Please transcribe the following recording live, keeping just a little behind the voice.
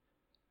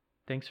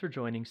Thanks for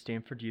joining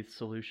Stanford Youth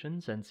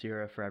Solutions and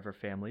Sierra Forever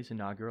Family's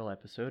inaugural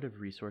episode of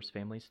Resource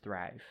Families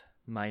Thrive.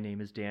 My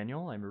name is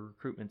Daniel. I'm a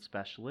recruitment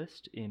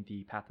specialist in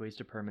the Pathways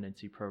to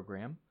Permanency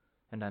program,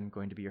 and I'm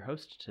going to be your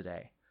host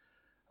today.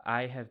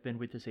 I have been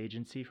with this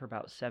agency for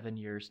about 7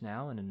 years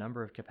now in a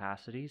number of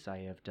capacities.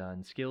 I have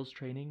done skills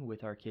training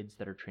with our kids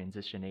that are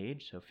transition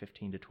age, so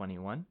 15 to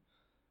 21.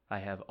 I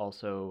have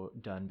also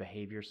done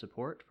behavior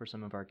support for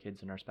some of our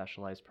kids in our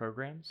specialized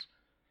programs.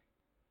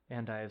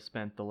 And I have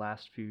spent the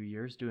last few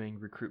years doing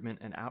recruitment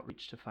and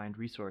outreach to find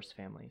resource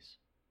families.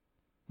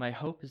 My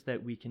hope is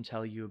that we can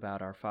tell you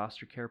about our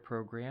foster care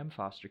program,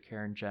 foster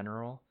care in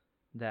general,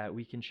 that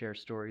we can share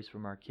stories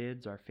from our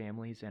kids, our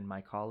families, and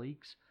my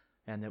colleagues,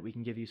 and that we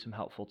can give you some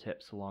helpful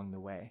tips along the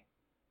way.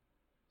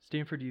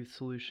 Stanford Youth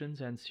Solutions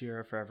and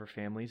Sierra Forever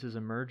Families is a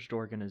merged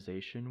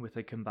organization with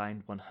a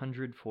combined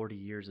 140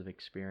 years of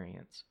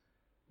experience.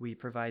 We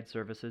provide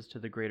services to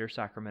the greater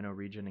Sacramento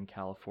region in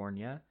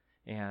California,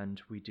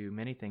 and we do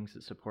many things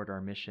that support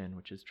our mission,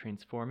 which is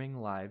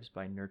transforming lives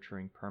by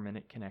nurturing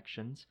permanent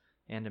connections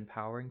and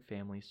empowering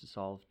families to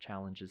solve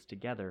challenges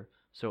together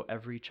so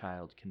every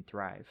child can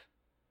thrive.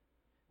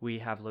 We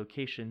have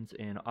locations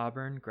in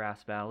Auburn,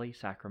 Grass Valley,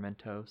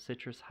 Sacramento,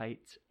 Citrus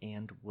Heights,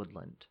 and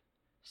Woodland.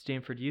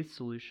 Stanford Youth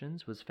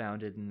Solutions was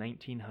founded in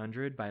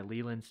 1900 by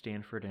Leland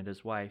Stanford and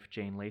his wife,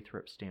 Jane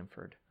Lathrop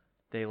Stanford.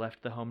 They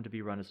left the home to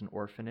be run as an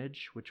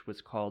orphanage, which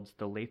was called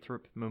the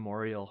Lathrop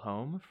Memorial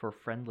Home for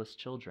Friendless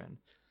Children,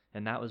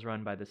 and that was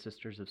run by the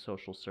Sisters of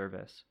Social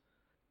Service.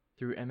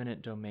 Through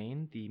eminent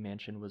domain, the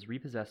mansion was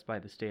repossessed by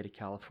the state of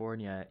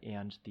California,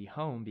 and the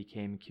home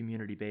became a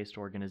community-based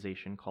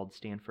organization called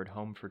Stanford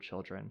Home for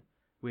Children,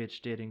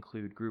 which did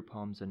include group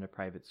homes and a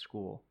private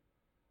school.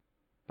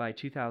 By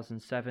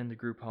 2007, the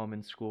group home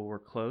and school were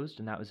closed,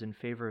 and that was in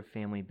favor of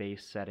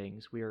family-based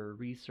settings. We are a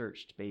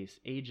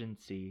research-based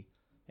agency,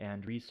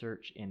 and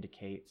research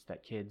indicates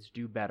that kids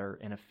do better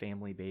in a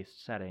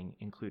family-based setting,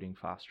 including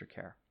foster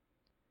care.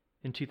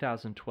 In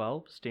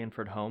 2012,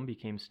 Stanford Home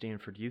became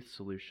Stanford Youth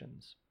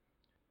Solutions.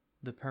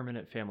 The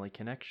Permanent Family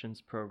Connections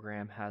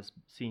program has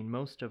seen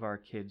most of our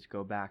kids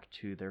go back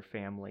to their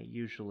family,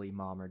 usually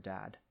mom or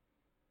dad.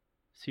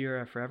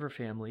 Sierra Forever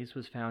Families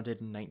was founded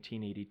in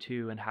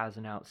 1982 and has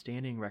an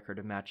outstanding record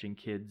of matching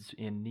kids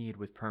in need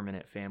with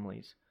permanent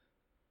families.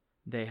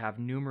 They have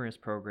numerous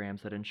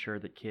programs that ensure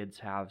that kids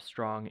have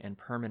strong and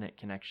permanent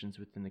connections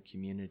within the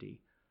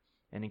community.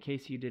 And in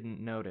case you didn't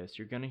notice,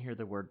 you're going to hear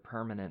the word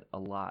permanent a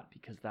lot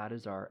because that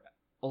is our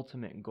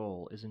ultimate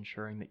goal, is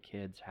ensuring that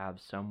kids have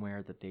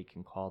somewhere that they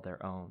can call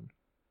their own.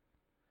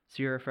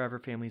 Sierra Forever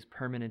Families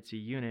Permanency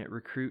Unit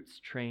recruits,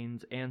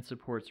 trains, and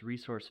supports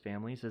resource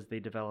families as they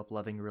develop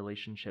loving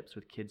relationships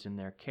with kids in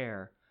their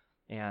care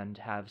and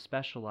have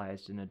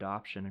specialized in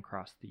adoption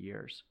across the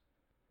years.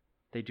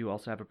 They do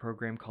also have a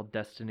program called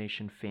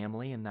Destination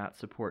Family, and that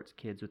supports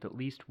kids with at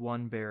least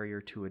one barrier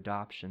to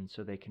adoption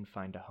so they can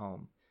find a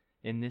home.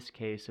 In this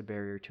case, a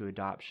barrier to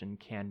adoption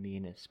can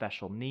mean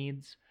special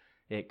needs.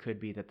 It could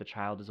be that the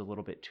child is a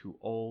little bit too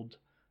old.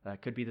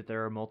 It could be that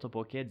there are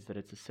multiple kids, that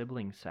it's a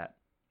sibling set.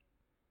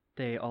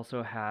 They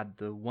also had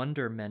the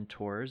Wonder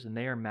Mentors, and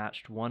they are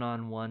matched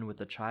one-on-one with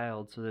the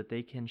child so that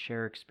they can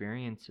share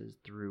experiences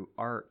through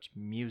art,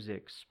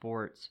 music,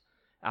 sports,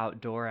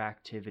 outdoor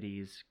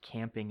activities,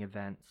 camping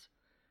events.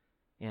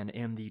 And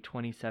in the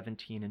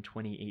 2017 and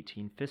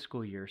 2018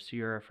 fiscal year,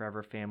 Sierra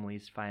Forever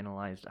Families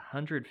finalized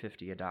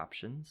 150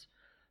 adoptions,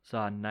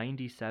 saw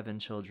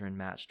 97 children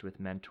matched with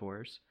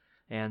mentors,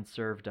 and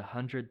served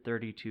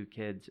 132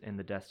 kids in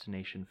the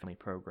Destination Family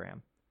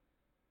program.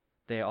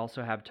 They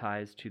also have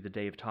ties to the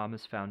Dave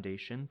Thomas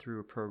Foundation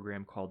through a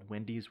program called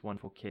Wendy's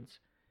Wonderful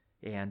Kids,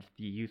 and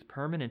the youth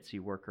permanency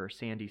worker,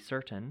 Sandy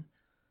Certain,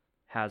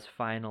 has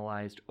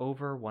finalized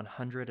over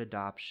 100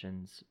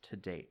 adoptions to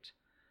date.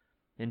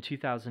 In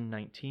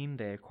 2019,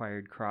 they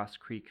acquired Cross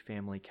Creek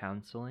Family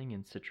Counseling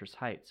in Citrus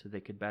Heights so they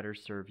could better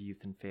serve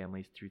youth and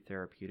families through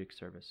therapeutic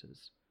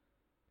services.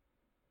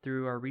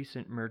 Through our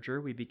recent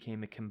merger, we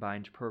became a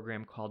combined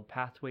program called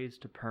Pathways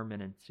to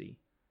Permanency.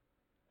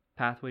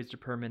 Pathways to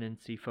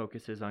Permanency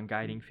focuses on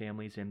guiding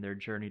families in their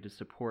journey to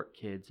support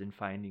kids in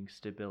finding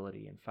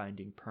stability and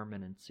finding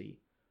permanency.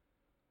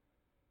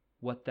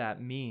 What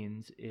that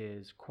means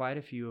is quite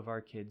a few of our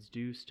kids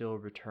do still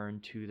return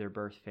to their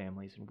birth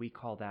families, and we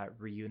call that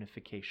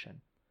reunification.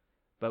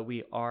 But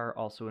we are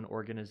also an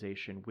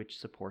organization which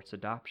supports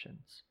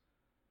adoptions.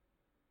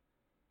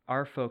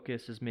 Our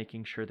focus is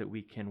making sure that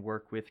we can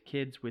work with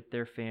kids, with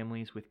their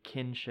families, with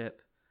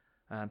kinship,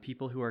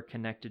 people who are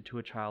connected to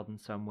a child in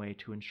some way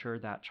to ensure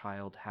that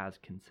child has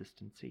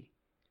consistency.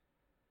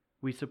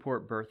 We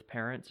support birth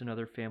parents and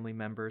other family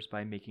members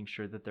by making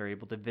sure that they're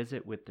able to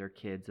visit with their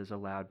kids as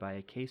allowed by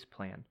a case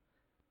plan.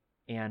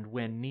 And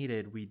when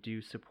needed, we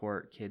do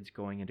support kids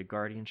going into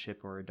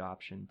guardianship or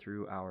adoption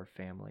through our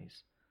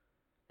families.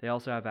 They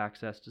also have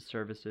access to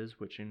services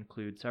which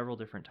include several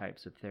different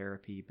types of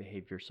therapy,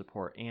 behavior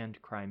support,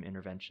 and crime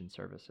intervention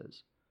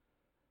services.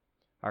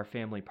 Our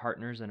family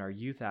partners and our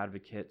youth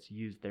advocates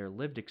use their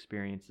lived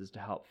experiences to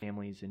help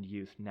families and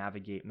youth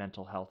navigate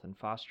mental health and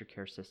foster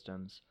care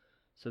systems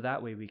so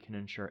that way we can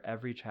ensure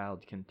every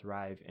child can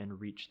thrive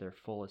and reach their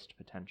fullest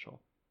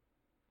potential.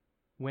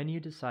 When you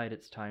decide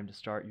it's time to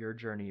start your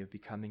journey of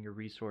becoming a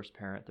resource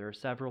parent, there are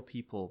several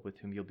people with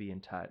whom you'll be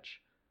in touch.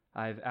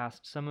 I've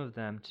asked some of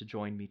them to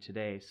join me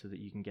today so that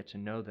you can get to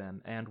know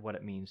them and what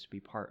it means to be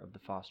part of the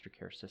foster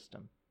care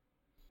system.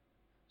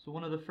 So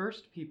one of the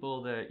first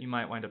people that you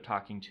might wind up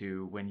talking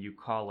to when you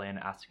call in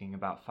asking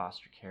about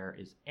foster care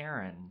is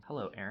Erin.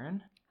 Hello,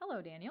 Erin.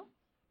 Hello, Daniel.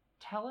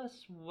 Tell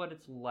us what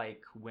it's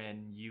like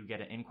when you get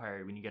an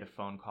inquiry, when you get a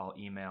phone call,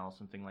 email,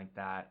 something like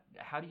that.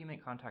 How do you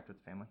make contact with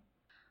the family?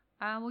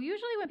 Well,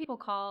 usually when people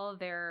call,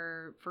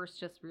 they're first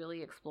just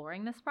really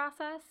exploring this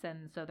process,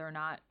 and so they're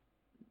not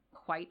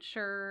quite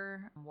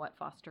sure what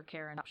foster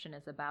care and adoption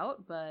is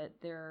about, but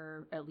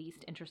they're at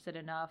least interested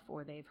enough,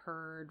 or they've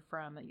heard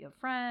from a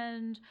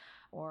friend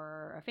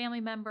or a family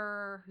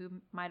member who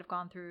might have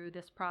gone through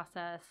this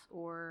process,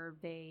 or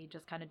they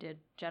just kind of did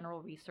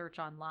general research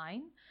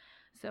online.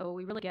 So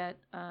we really get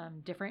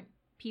different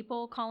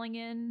people calling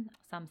in,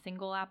 some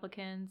single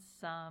applicants,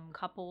 some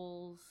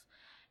couples,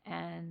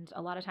 and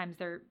a lot of times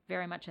they're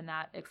very much in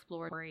that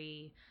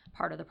exploratory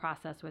part of the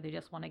process where they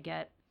just want to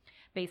get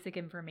basic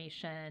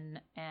information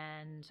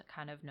and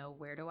kind of know,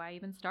 where do I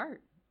even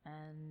start,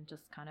 and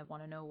just kind of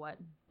want to know what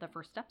the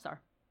first steps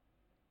are.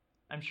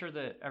 I'm sure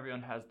that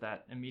everyone has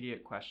that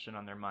immediate question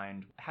on their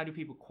mind. How do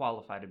people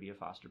qualify to be a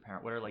foster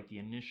parent? What are like the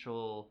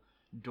initial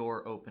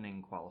door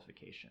opening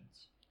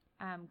qualifications?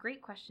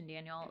 Great question,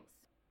 Daniel.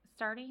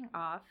 Starting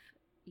off,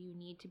 you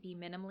need to be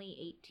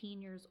minimally 18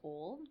 years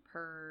old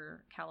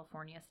per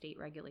California state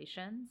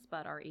regulations,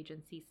 but our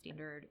agency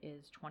standard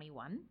is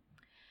 21.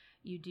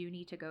 You do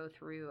need to go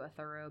through a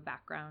thorough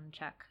background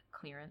check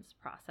clearance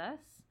process.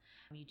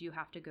 You do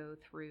have to go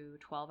through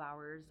 12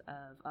 hours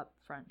of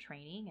upfront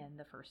training, and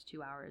the first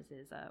 2 hours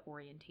is an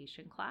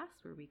orientation class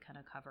where we kind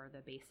of cover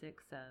the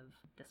basics of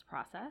this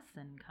process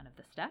and kind of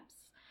the steps.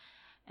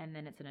 And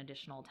then it's an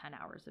additional 10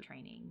 hours of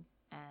training.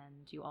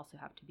 And you also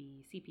have to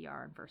be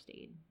CPR and first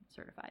aid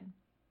certified.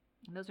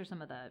 And those are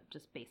some of the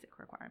just basic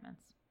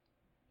requirements.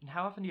 And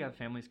how often do you have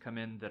families come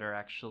in that are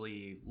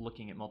actually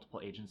looking at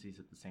multiple agencies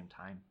at the same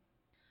time?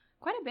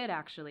 Quite a bit,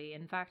 actually.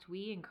 In fact,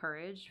 we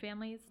encourage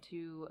families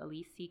to at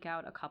least seek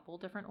out a couple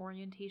different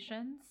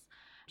orientations,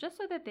 just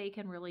so that they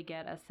can really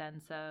get a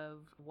sense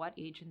of what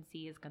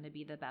agency is going to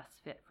be the best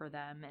fit for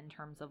them in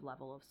terms of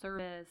level of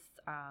service,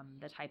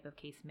 the type of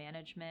case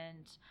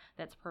management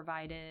that's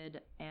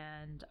provided,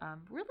 and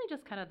really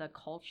just kind of the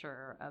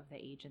culture of the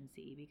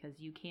agency, because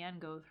you can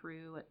go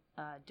through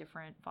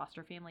different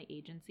foster family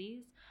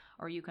agencies,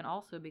 or you can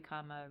also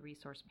become a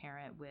resource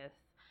parent with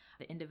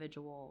the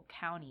individual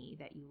county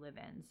that you live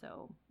in.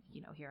 So,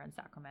 here in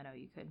Sacramento,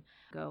 you could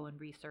go and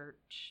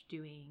research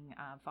doing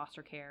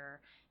foster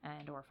care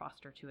and or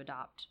foster to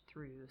adopt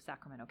through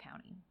Sacramento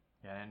County.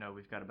 Yeah, I know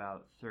we've got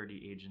about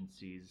 30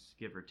 agencies,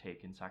 give or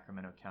take, in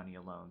Sacramento County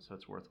alone, so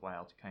it's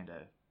worthwhile to kind of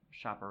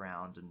shop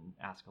around and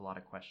ask a lot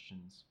of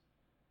questions.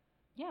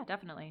 Yeah,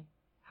 definitely.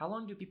 How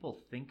long do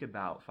people think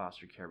about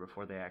foster care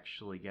before they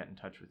actually get in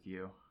touch with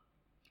you?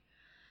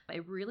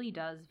 It really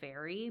does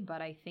vary,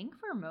 but I think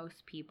for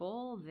most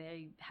people,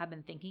 they have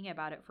been thinking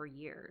about it for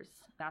years.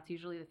 That's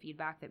usually the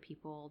feedback that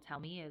people tell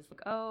me is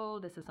like, oh,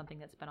 this is something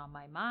that's been on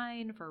my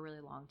mind for a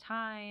really long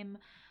time.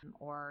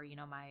 Or,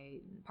 my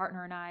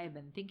partner and I have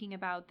been thinking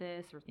about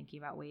this. We're thinking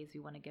about ways we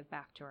want to give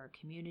back to our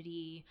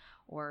community.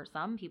 Or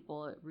some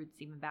people, it roots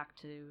even back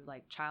to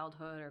like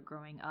childhood or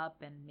growing up,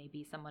 and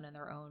maybe someone in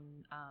their own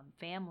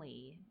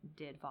family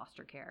did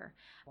foster care,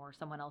 or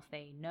someone else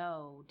they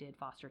know did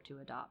foster to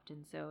adopt.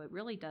 And so it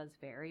really does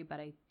vary, but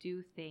I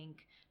do think,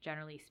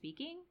 generally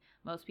speaking,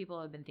 most people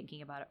have been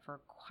thinking about it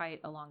for quite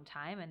a long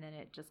time, and then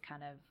it just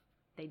kind of,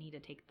 they need to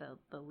take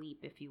the leap,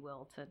 if you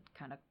will, to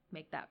kind of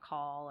make that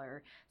call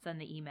or send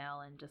the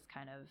email and just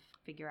kind of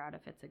figure out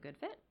if it's a good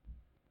fit.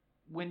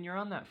 When you're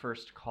on that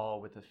first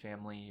call with a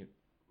family,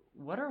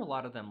 what are a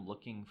lot of them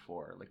looking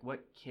for? Like,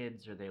 what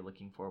kids are they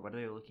looking for? What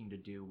are they looking to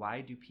do?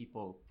 Why do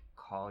people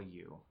call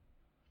you?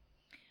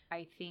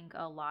 I think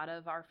a lot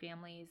of our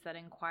families that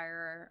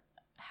inquire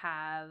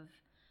have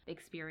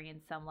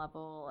experienced some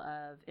level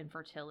of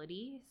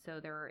infertility. So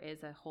there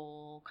is a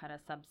whole kind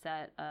of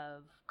subset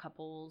of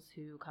couples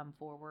who come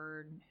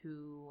forward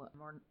who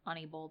were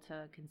unable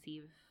to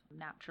conceive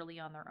naturally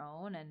on their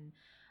own. And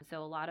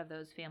so a lot of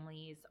those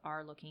families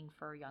are looking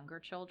for younger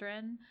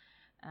children,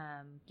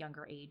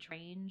 younger age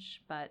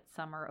range, but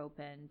some are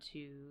open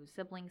to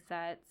sibling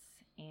sets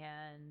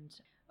and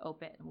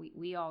open.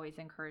 We always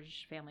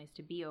encourage families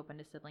to be open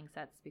to sibling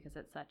sets because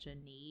it's such a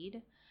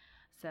need.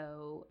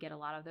 So get a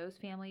lot of those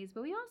families,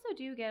 but we also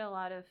do get a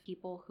lot of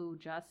people who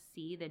just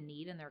see the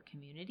need in their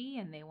community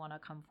and they want to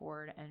come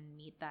forward and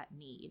meet that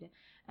need.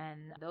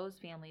 And those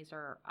families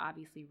are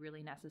obviously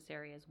really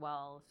necessary as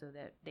well, so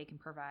that they can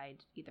provide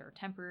either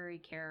temporary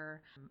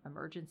care,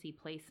 emergency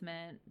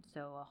placement,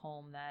 so a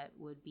home that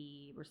would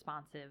be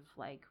responsive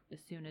like as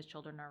soon as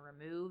children are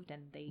removed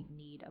and they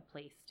need a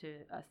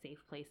safe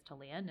place to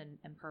land,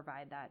 and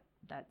provide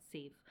that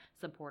safe,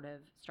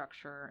 supportive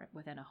structure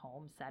within a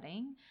home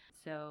setting.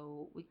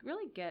 So we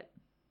really get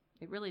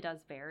it really does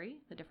vary,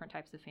 the different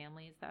types of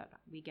families that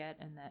we get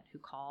and that who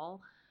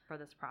call for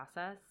this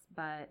process.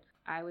 But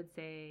I would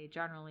say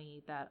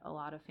generally that a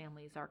lot of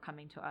families are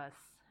coming to us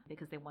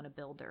because they want to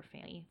build their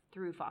family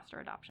through foster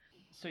adoption.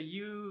 So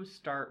you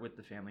start with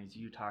the families,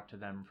 you talk to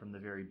them from the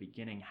very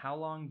beginning. How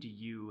long do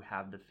you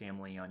have the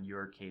family on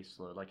your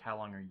caseload? Like, how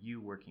long are you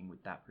working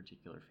with that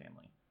particular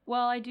family?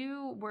 Well, I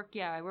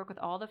work with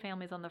all the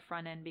families on the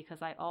front end because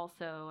I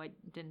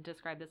didn't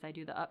describe this, I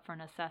do the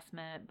upfront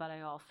assessment, but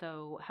I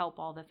also help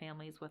all the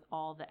families with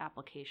all the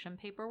application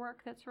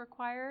paperwork that's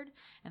required.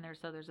 And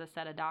there's a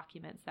set of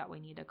documents that we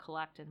need to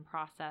collect and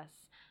process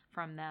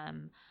from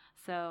them.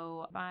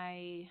 So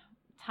my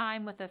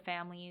time with the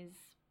families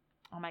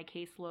on my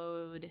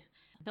caseload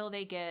until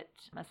they get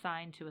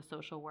assigned to a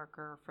social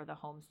worker for the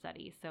home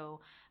study.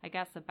 So I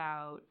guess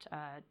about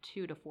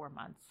 2 to 4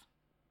 months,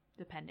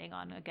 depending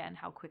on, again,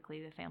 how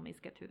quickly the families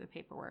get through the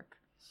paperwork.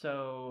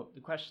 So the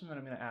question that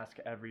I'm going to ask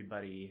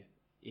everybody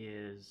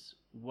is,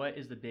 what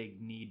is the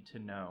big need to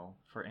know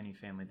for any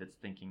family that's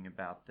thinking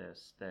about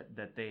this,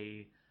 that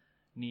they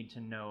need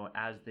to know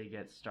as they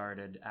get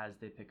started, as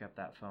they pick up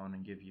that phone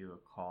and give you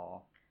a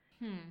call?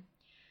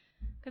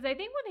 Because I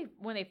think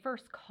when they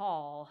first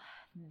call,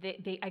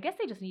 they I guess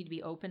they just need to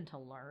be open to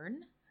learn.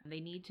 They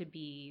need to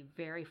be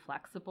very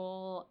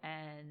flexible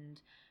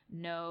and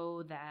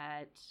know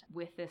that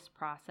with this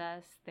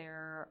process,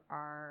 there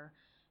are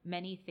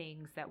many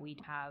things that we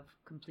have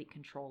complete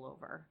control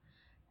over.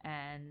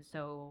 And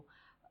so,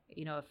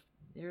 if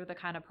you're the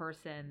kind of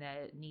person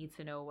that needs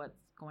to know what's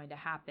going to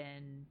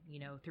happen,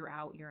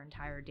 throughout your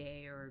entire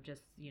day or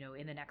just,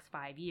 in the next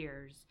 5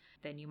 years,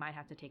 then you might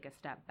have to take a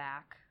step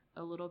back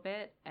a little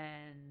bit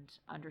and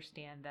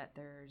understand that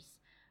there's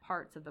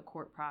parts of the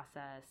court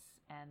process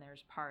and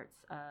there's parts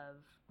of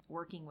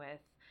working with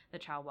the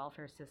child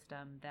welfare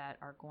system that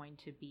are going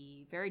to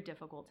be very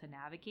difficult to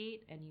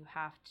navigate, and you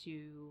have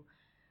to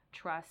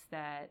trust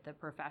that the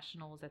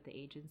professionals at the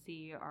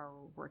agency are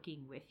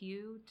working with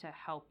you to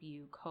help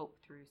you cope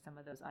through some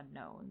of those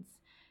unknowns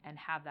and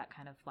have that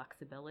kind of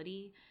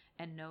flexibility,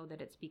 and know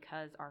that it's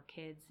because our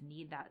kids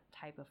need that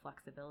type of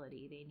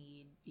flexibility. They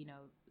need,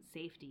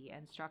 safety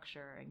and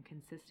structure and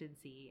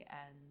consistency,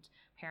 and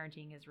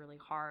parenting is really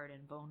hard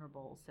and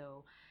vulnerable.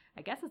 So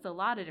I guess it's a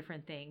lot of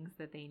different things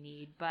that they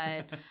need,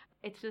 but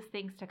it's just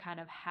things to kind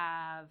of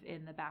have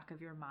in the back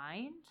of your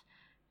mind,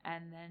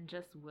 and then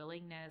just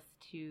willingness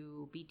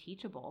to be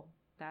teachable.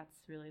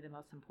 That's really the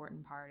most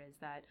important part, is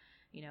that,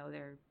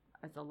 there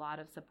is a lot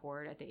of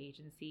support at the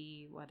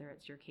agency, whether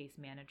it's your case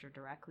manager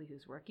directly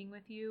who's working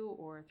with you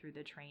or through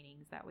the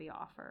trainings that we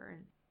offer.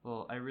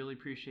 Well, I really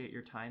appreciate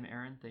your time,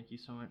 Erin. Thank you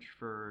so much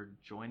for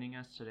joining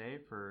us today,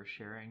 for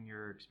sharing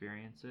your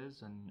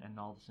experiences and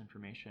all this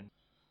information.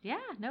 Yeah,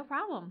 no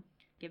problem.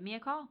 Give me a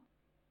call.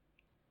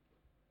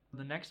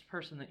 The next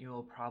person that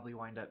you'll probably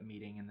wind up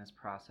meeting in this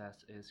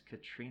process is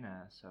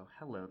Katrina. So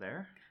hello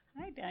there.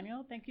 Hi,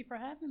 Daniel. Thank you for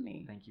having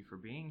me. Thank you for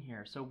being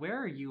here. So where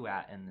are you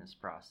at in this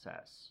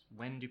process?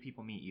 When do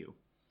people meet you?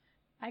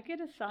 I get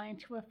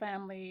assigned to a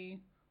family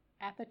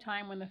at the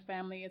time when the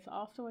family is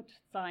also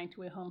assigned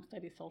to a home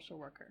study social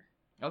worker.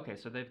 Okay,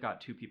 so they've got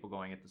 2 people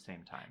going at the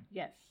same time.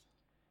 Yes.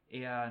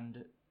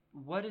 And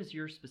what is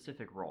your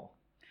specific role?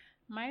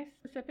 My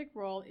specific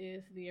role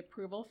is the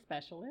approval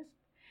specialist,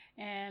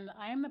 and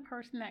I am the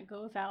person that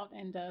goes out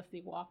and does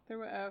the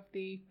walkthrough of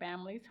the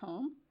family's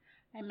home.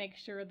 I make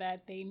sure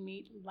that they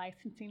meet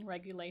licensing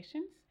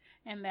regulations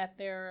and that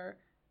there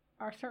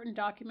are certain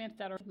documents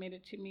that are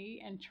submitted to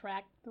me and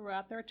tracked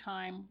throughout their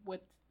time with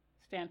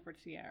Stanford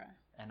Sierra.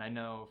 And I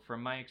know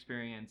from my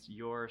experience,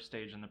 your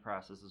stage in the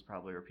process is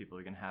probably where people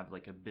are going to have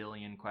like a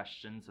billion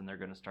questions and they're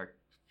going to start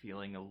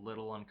feeling a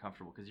little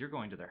uncomfortable because you're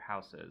going to their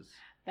houses.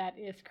 That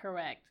is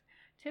correct.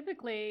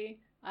 Typically,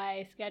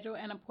 I schedule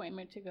an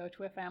appointment to go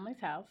to a family's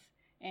house,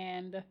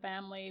 and the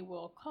family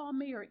will call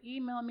me or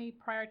email me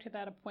prior to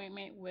that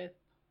appointment with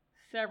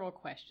several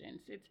questions.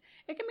 It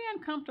can be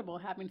uncomfortable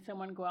having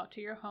someone go out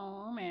to your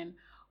home and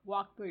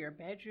walk through your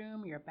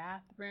bedroom, your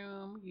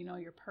bathroom,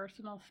 your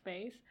personal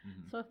space.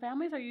 Mm-hmm. So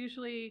families are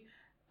usually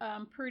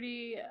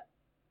pretty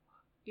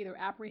either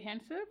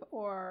apprehensive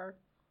or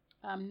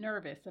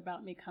nervous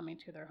about me coming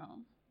to their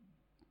home.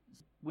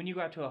 When you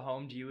go out to a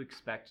home, do you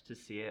expect to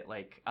see it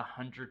like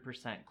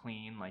 100%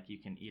 clean, like you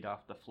can eat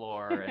off the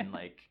floor and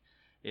like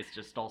it's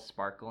just all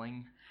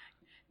sparkling?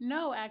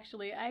 No,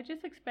 actually, I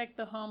just expect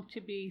the home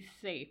to be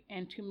safe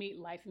and to meet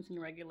licensing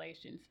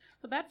regulations.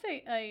 So that's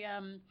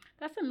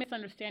a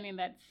misunderstanding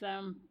that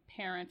some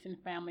parents and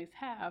families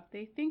have.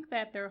 They think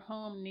that their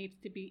home needs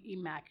to be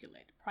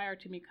immaculate prior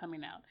to me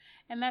coming out,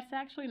 and that's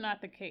actually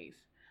not the case.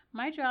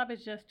 My job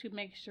is just to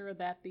make sure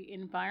that the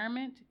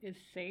environment is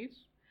safe,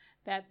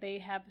 that they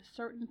have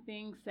certain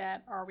things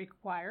that are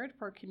required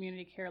for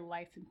community care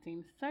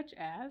licensing, such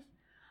as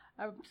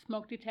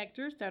smoke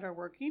detectors that are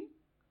working,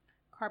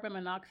 carbon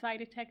monoxide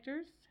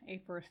detectors, a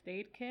first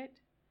aid kit,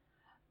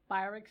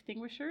 fire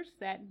extinguishers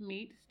that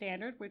meet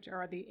standard, which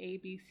are the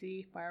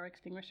ABC fire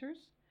extinguishers,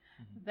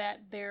 mm-hmm. that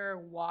their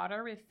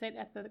water is set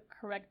at the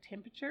correct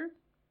temperature,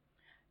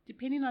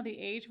 Depending on the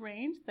age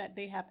range, that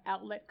they have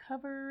outlet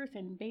covers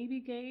and baby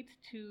gates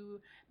to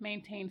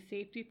maintain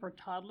safety for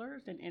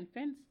toddlers and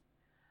infants.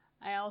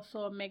 I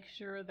also make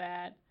sure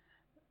that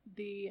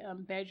the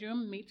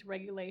bedroom meets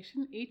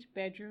regulation. Each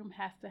bedroom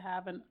has to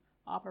have an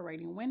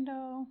operating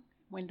window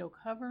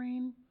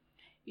covering.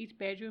 Each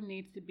bedroom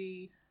needs to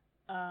be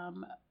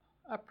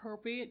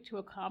appropriate to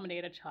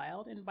accommodate a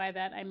child, and by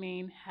that I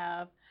mean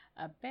have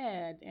a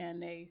bed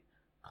and a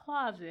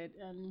closet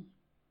and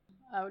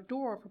a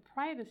door for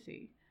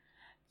privacy.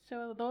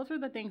 So those are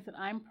the things that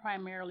I'm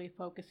primarily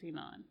focusing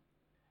on.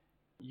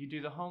 You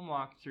do the home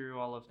walk through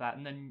all of that,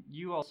 and then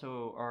you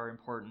also are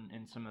important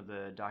in some of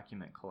the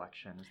document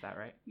collection. Is that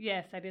right?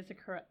 Yes,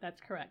 that's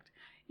correct.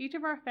 Each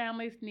of our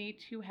families need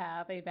to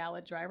have a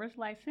valid driver's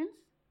license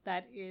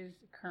that is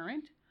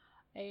current,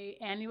 an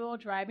annual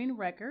driving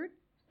record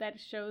that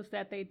shows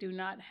that they do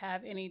not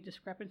have any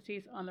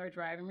discrepancies on their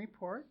driving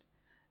report,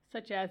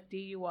 such as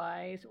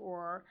DUIs,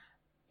 or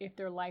if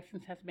their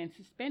license has been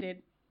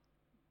suspended,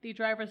 the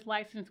driver's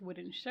license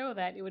wouldn't show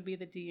that. It would be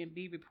the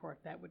DMV report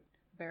that would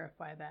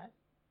verify that.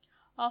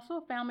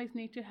 Also, families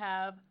need to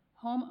have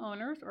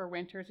homeowners or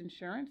renters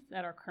insurance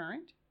that are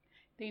current.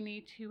 They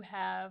need to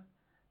have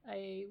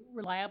a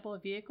reliable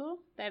vehicle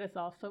that is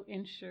also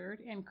insured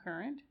and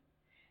current.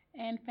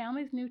 And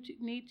families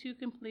need to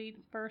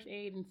complete first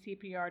aid and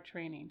CPR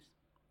trainings.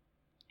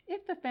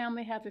 If the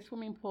family has a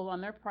swimming pool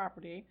on their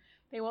property,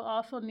 they will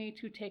also need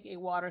to take a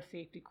water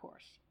safety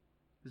course.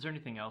 Is there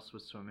anything else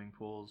with swimming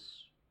pools?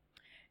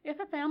 If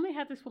a family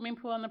has a swimming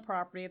pool on the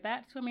property,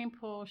 that swimming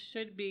pool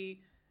should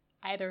be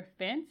either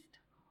fenced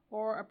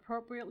or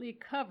appropriately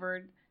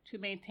covered to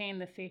maintain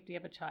the safety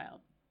of a child.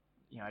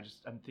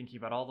 I'm thinking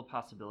about all the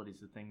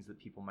possibilities of things that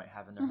people might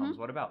have in their homes.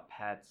 What about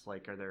pets?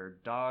 Like, are there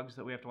dogs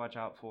that we have to watch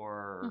out for,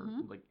 or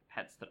like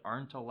pets that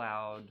aren't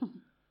allowed?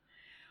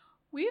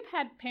 We've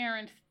had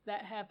parents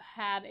that have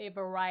had a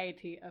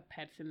variety of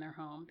pets in their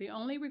home. The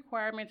only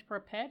requirements for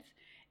pets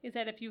is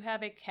that if you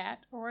have a cat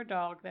or a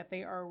dog, that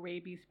they are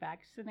rabies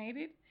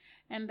vaccinated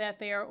and that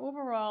they are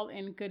overall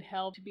in good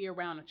health to be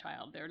around a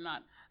child. They're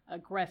not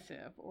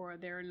aggressive, or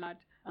they're not,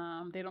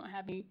 they don't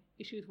have any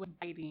issues with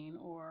biting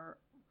or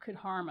could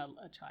harm a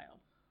child.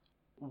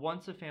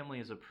 Once a family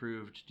is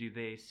approved, do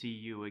they see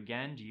you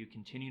again? Do you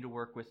continue to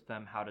work with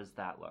them? How does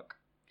that look?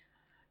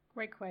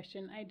 Great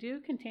question. I do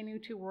continue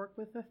to work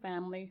with the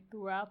family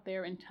throughout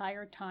their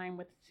entire time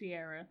with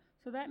Sierra.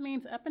 So that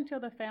means up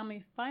until the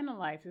family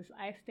finalizes,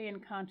 I stay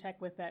in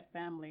contact with that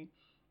family.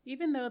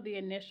 Even though the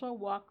initial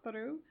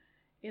walkthrough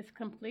is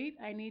complete,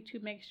 I need to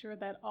make sure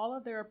that all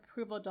of their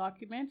approval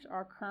documents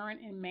are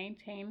current and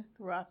maintained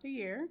throughout the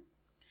year.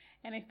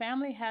 And a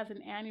family has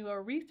an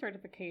annual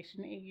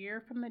recertification a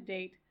year from the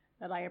date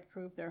that I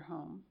approve their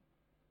home.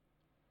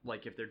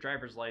 Like if their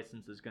driver's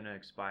license is going to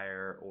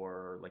expire,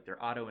 or like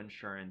their auto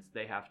insurance,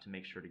 they have to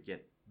make sure to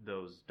get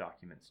those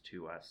documents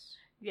to us.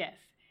 Yes.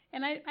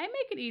 And I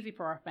make it easy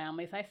for our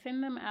families. I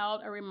send them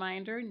out a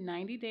reminder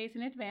 90 days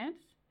in advance.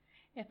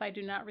 If I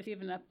do not receive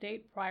an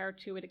update prior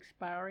to it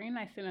expiring,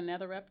 I send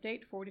another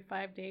update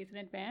 45 days in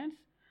advance.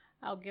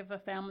 I'll give a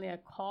family a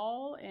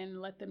call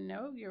and let them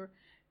know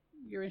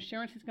your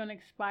insurance is going to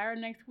expire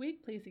next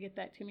week. Please get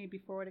that to me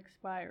before it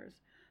expires.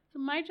 So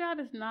my job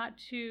is not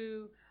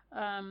to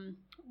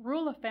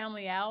rule a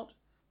family out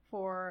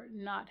for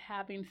not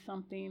having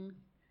something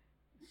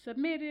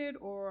submitted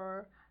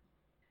or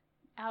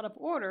out of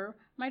order.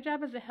 My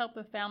job is to help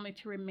the family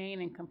to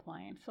remain in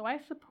compliance. So I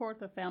support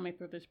the family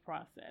through this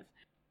process.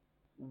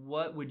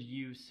 What would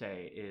you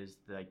say is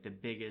the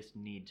biggest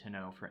need to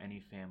know for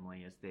any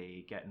family as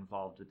they get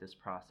involved with this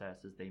process,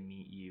 as they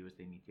meet you, as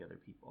they meet the other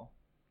people?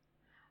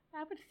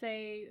 I would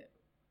say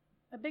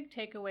a big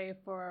takeaway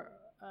for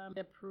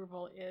the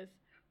approval is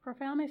for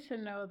families to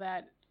know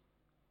that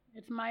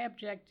it's my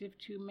objective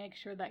to make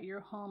sure that your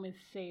home is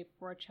safe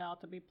for a child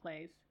to be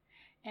placed,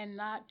 and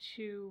not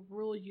to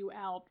rule you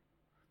out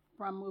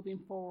from moving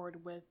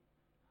forward with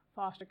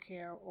foster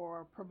care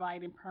or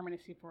providing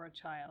permanency for a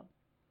child.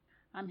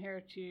 I'm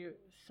here to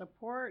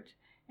support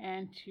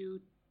and to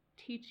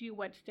teach you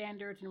what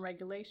standards and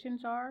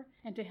regulations are,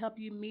 and to help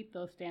you meet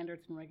those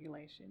standards and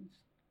regulations.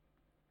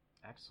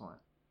 Excellent.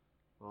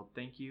 Well,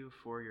 thank you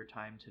for your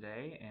time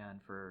today and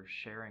for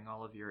sharing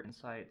all of your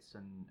insights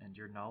and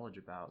your knowledge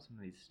about some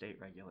of these state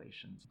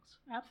regulations.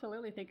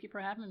 Absolutely. Thank you for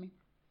having me.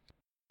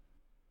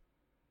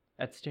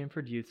 At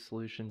Stanford Youth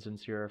Solutions and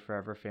Sierra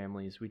Forever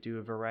Families, we do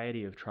a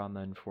variety of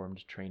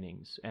trauma-informed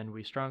trainings, and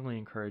we strongly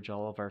encourage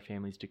all of our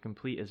families to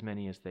complete as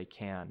many as they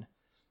can.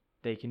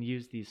 They can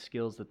use these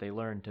skills that they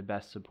learn to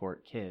best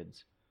support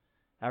kids.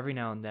 Every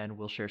now and then,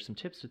 we'll share some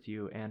tips with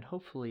you, and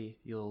hopefully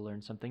you'll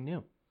learn something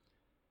new.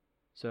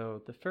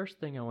 So the first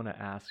thing I want to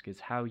ask is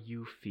how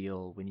you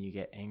feel when you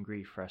get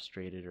angry,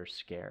 frustrated, or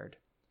scared.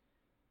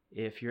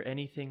 If you're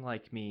anything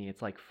like me,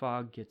 it's like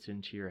fog gets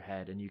into your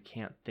head and you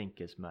can't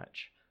think as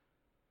much.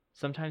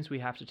 Sometimes we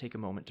have to take a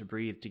moment to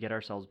breathe to get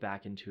ourselves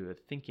back into a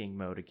thinking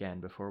mode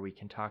again before we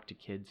can talk to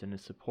kids in a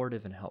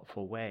supportive and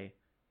helpful way.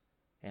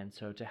 And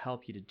so to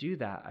help you to do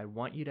that, I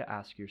want you to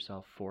ask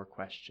yourself 4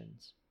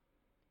 questions.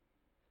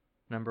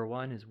 Number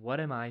one is, what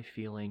am I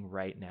feeling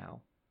right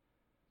now?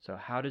 So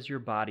how does your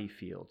body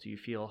feel? Do you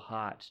feel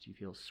hot? Do you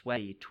feel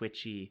sweaty,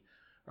 twitchy?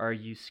 Are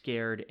you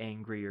scared,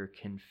 angry, or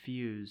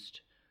confused?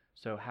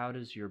 So how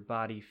does your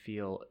body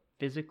feel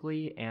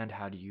physically, and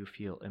how do you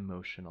feel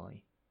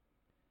emotionally?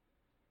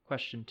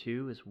 Question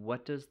 2 is,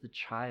 what does the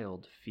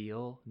child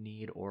feel,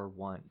 need, or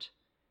want?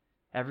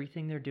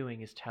 Everything they're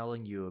doing is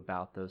telling you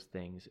about those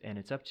things, and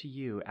it's up to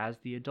you as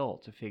the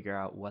adult to figure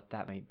out what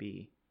that might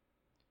be.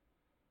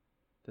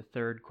 The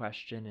third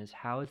question is,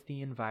 how is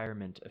the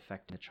environment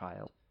affecting the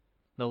child?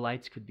 The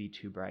lights could be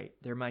too bright.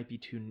 There might be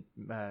too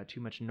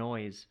much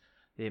noise.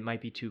 It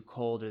might be too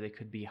cold, or they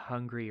could be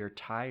hungry or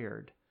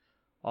tired.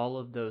 All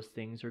of those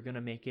things are going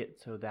to make it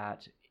so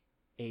that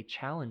a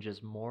challenge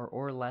is more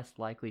or less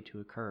likely to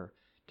occur,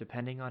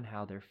 depending on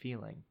how they're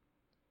feeling.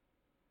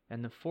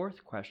 And the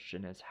fourth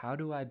question is, how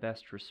do I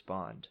best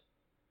respond?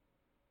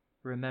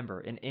 Remember,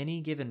 in any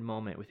given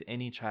moment with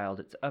any child,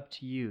 it's up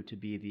to you to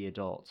be the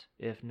adult.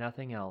 If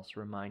nothing else,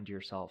 remind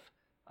yourself,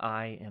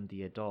 I am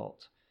the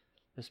adult.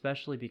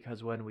 Especially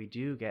because when we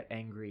do get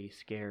angry,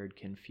 scared,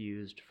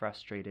 confused,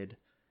 frustrated,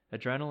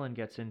 adrenaline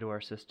gets into our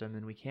system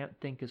and we can't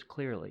think as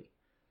clearly.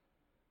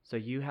 So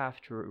you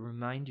have to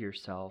remind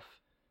yourself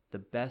the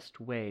best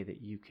way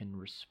that you can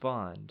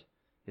respond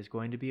is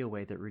going to be a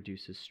way that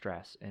reduces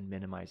stress and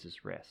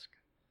minimizes risk.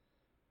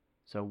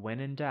 So when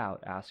in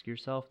doubt, ask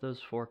yourself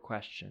those 4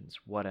 questions.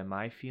 What am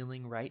I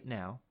feeling right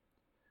now?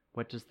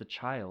 What does the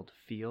child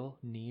feel,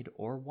 need,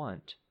 or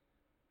want?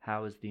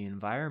 How is the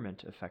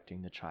environment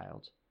affecting the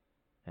child?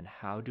 And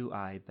how do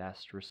I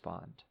best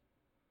respond?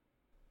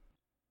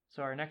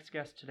 So our next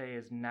guest today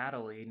is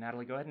Natalie.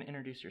 Natalie, go ahead and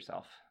introduce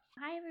yourself.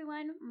 Hi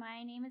everyone,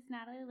 my name is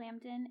Natalie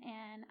Lambton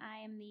and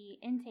I am the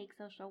intake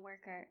social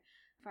worker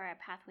for our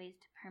Pathways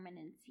to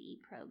Permanency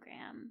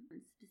program,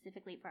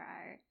 specifically for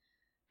our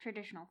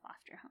traditional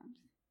foster homes.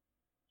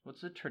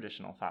 What's a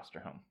traditional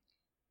foster home?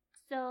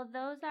 So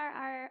those are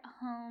our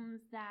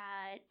homes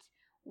that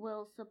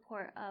will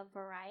support a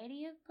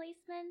variety of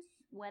placements,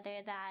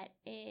 whether that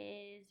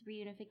is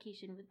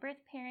reunification with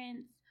birth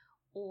parents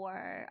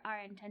or our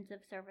intensive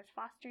service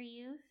foster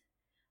youth,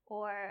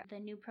 or the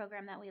new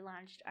program that we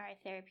launched, our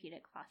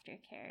therapeutic foster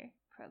care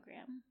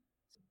program.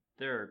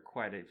 There are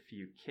quite a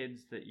few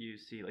kids that you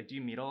see. Like, do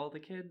you meet all the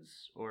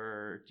kids,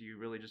 or do you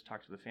really just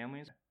talk to the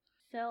families?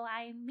 So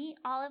I meet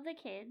all of the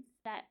kids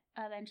that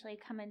eventually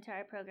come into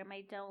our program.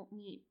 I don't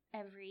meet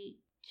every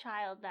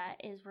child that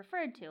is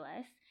referred to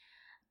us.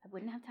 I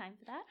wouldn't have time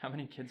for that. How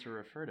many kids are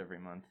referred every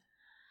month?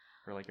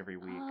 Or like every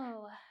week?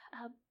 Oh,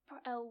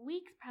 a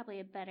week's probably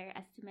a better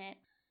estimate.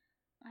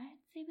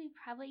 I'd say we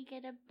probably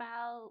get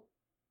about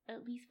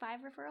at least 5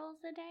 referrals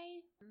a day.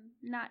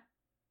 Not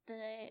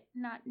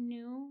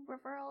new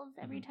referrals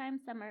every time.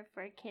 Some are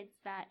for kids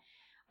that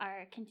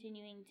are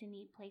continuing to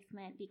need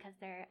placement because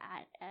they're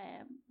at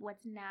what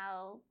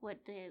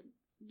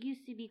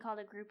used to be called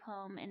a group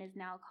home and is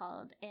now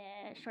called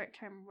a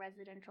short-term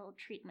residential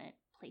treatment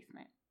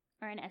placement,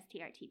 or an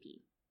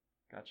STRTP.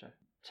 Gotcha.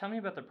 Tell me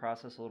about the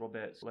process a little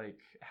bit. Like,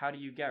 how do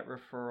you get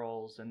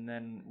referrals, and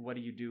then what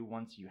do you do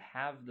once you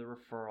have the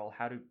referral?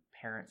 How do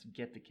parents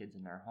get the kids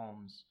in their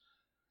homes?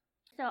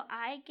 So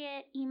I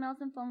get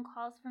emails and phone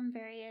calls from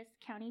various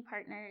county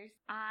partners.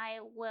 I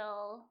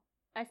will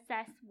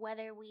assess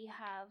whether we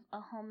have a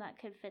home that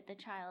could fit the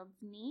child's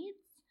needs,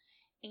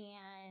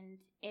 and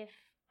if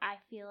I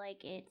feel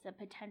like it's a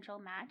potential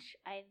match,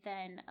 I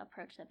then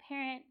approach the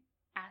parent,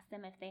 ask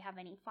them if they have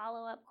any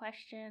follow-up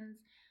questions.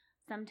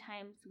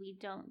 Sometimes we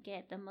don't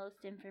get the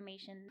most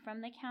information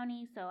from the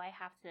county, so I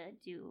have to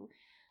do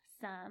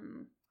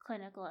some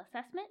clinical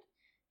assessment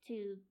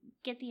to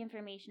get the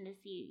information to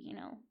see,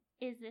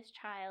 is this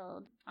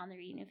child on the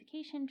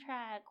reunification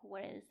track?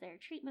 What does their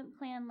treatment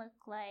plan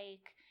look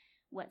like?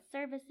 What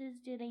services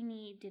do they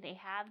need? Do they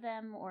have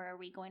them, or are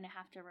we going to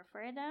have to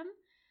refer them?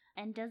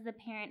 And does the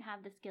parent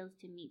have the skills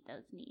to meet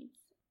those needs?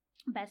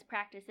 Best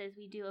practices,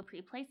 we do a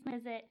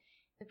pre-placement visit.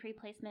 The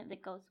pre-placement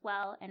that goes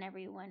well and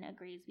everyone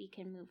agrees, we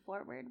can move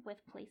forward with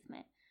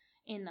placement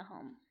in the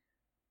home.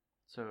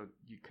 So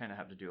you kind of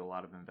have to do a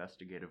lot of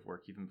investigative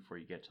work even before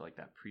you get to like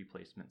that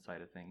pre-placement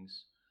side of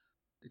things.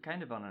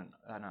 Kind of on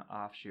an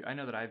offshoot, I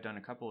know that I've done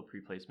a couple of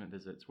pre-placement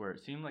visits where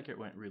it seemed like it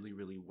went really,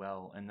 really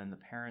well, and then the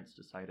parents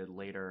decided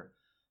later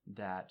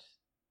that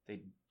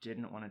they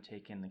didn't want to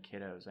take in the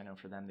kiddos. I know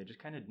for them, they just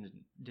kind of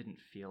didn't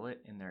feel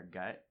it in their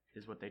gut,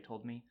 is what they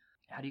told me.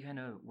 How do you kind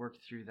of work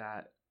through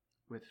that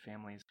with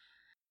families?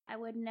 I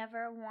would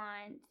never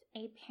want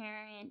a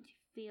parent to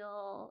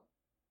feel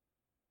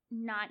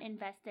not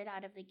invested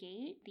out of the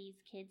gate. These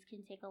kids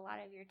can take a lot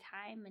of your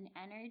time and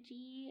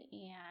energy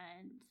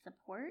and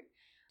support.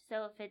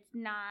 So if it's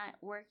not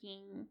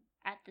working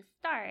at the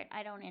start,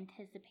 I don't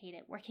anticipate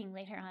it working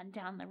later on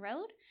down the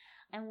road.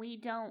 And we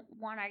don't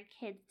want our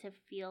kids to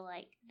feel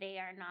like they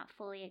are not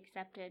fully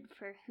accepted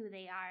for who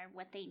they are and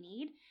what they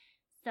need.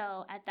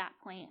 So at that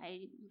point,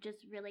 I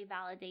just really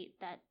validate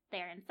that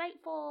they're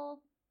insightful,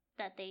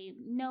 that they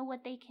know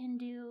what they can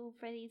do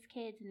for these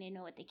kids and they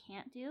know what they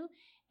can't do,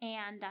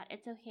 and that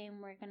it's okay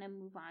and we're going to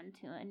move on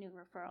to a new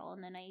referral,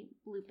 and then I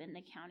loop in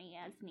the county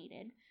as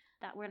needed,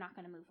 that we're not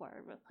going to move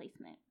forward with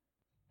placement.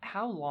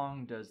 How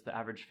long does the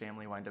average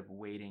family wind up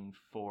waiting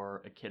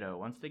for a kiddo?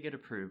 Once they get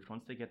approved,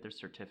 once they get their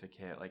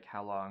certificate, like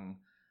how long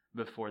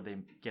before they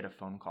get a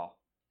phone call?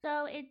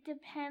 So it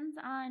depends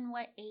on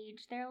what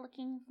age they're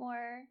looking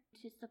for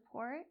to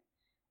support.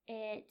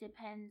 It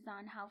depends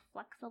on how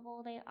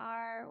flexible they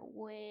are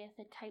with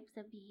the types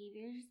of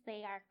behaviors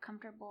they are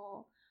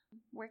comfortable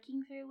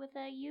working through with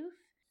a youth.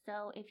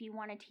 So if you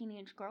want a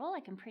teenage girl, I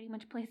can pretty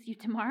much place you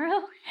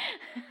tomorrow.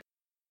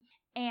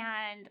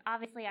 And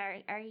obviously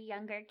our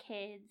younger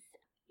kids,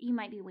 you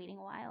might be waiting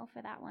a while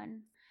for that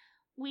one.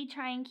 We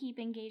try and keep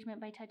engagement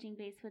by touching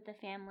base with the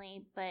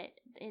family, but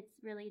it's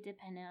really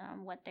dependent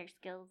on what their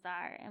skills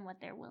are and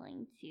what they're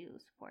willing to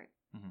support.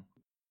 Mm-hmm.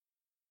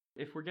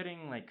 If we're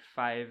getting like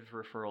 5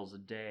 referrals a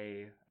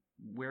day,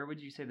 where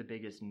would you say the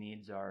biggest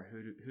needs are?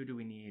 Who do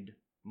we need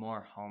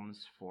more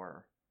homes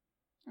for?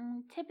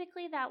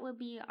 Typically that would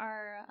be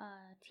our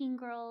teen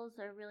girls,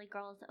 or really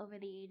girls over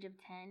the age of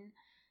 10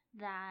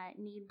 that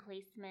need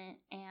placement,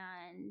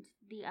 and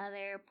the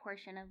other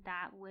portion of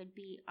that would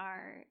be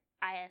our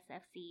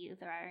ISFC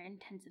youth, or our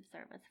intensive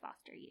service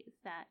foster youth,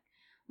 that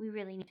we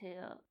really need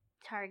to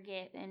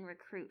target and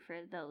recruit for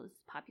those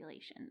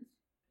populations.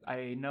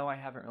 I know I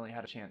haven't really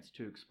had a chance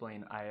to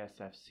explain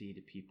ISFC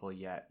to people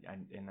yet,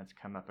 and that's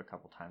come up a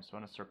couple times, so I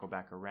want to circle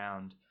back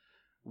around.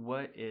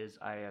 What is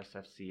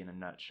ISFC in a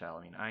nutshell?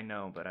 I mean, I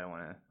know, but I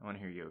want to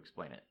hear you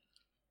explain it.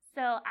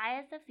 So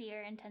ISFC,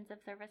 or Intensive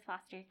Service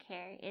Foster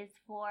Care, is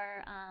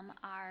for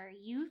our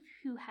youth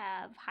who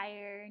have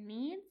higher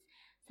needs.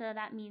 So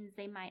that means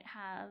they might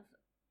have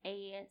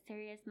a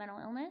serious mental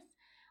illness,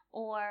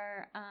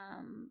 or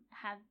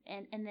have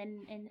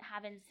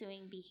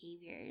ensuing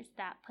behaviors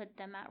that put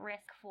them at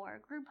risk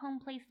for group home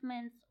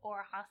placements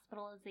or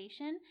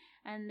hospitalization.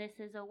 And this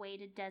is a way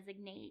to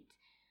designate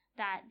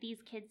that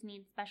these kids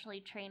need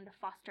specially trained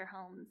foster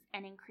homes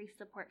and increased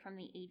support from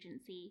the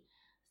agency.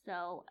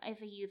 So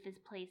if a youth is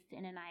placed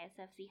in an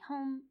ISFC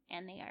home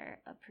and they are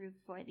approved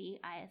for the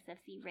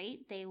ISFC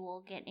rate, they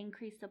will get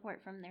increased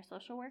support from their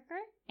social worker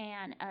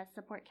and a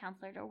support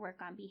counselor to work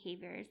on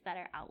behaviors that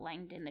are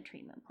outlined in the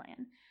treatment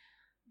plan.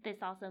 This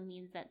also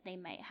means that they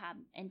might have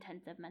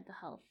intensive mental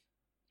health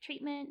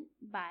treatment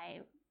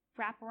by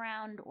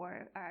wraparound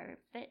or our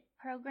FIT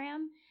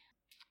program,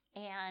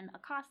 and a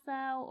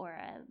CASA or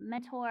a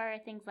mentor,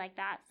 things like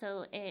that.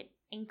 So it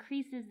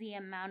increases the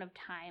amount of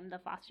time the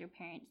foster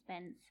parent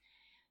spends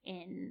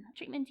in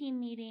treatment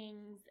team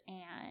meetings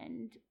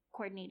and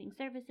coordinating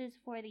services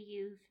for the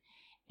youth,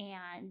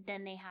 and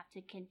then they have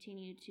to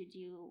continue to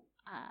do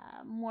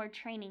more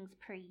trainings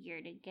per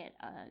year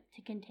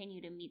to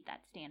continue to meet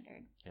that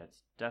standard. Yeah,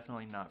 it's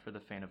definitely not for the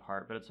faint of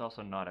heart, but it's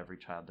also not every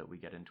child that we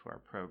get into our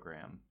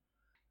program.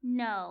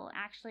 No,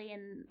 actually,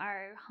 in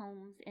our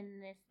homes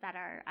that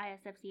are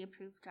ISFC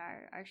approved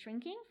are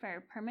shrinking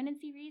for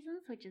permanency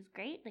reasons, which is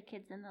great. The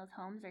kids in those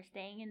homes are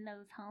staying in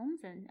those homes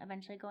and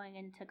eventually going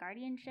into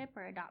guardianship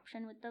or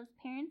adoption with those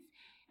parents,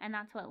 and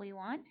that's what we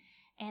want.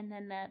 And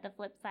then the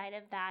flip side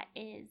of that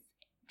is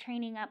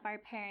training up our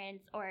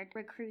parents or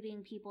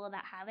recruiting people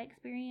that have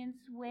experience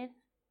with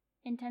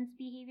intense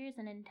behaviors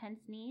and intense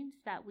needs,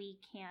 that we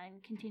can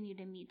continue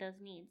to meet those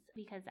needs,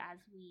 because as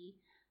we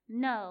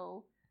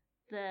know,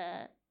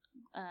 the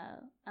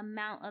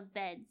amount of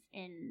beds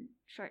in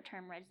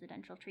short-term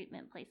residential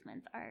treatment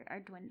placements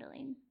are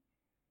dwindling.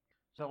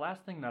 So the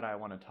last thing that I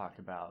want to talk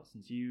about,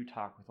 since you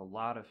talk with a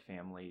lot of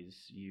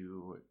families,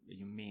 you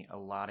meet a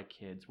lot of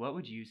kids, what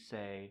would you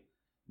say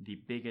the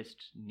biggest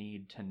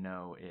need to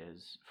know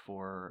is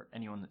for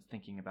anyone that's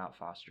thinking about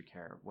foster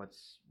care?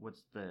 What's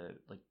the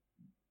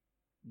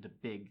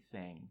big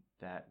thing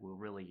that will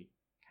really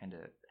kind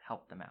of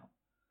help them out?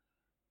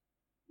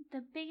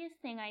 The biggest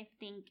thing, I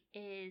think,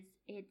 is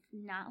it's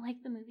not like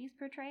the movies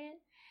portray it,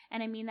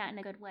 and I mean that in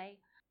a good way.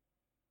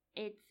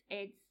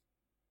 It's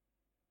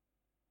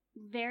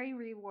very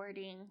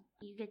rewarding.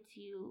 You get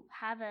to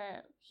have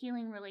a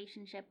healing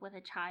relationship with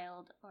a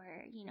child, or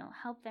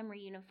help them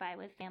reunify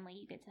with family.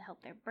 You get to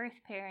help their birth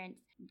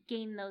parents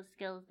gain those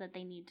skills that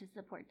they need to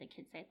support the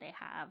kids that they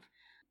have.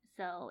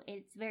 So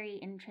it's very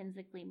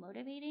intrinsically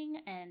motivating,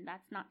 and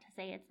that's not to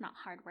say it's not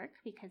hard work,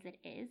 because it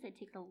is. It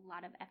takes a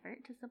lot of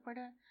effort to support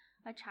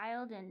a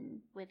child, and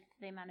with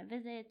the amount of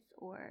visits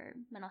or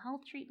mental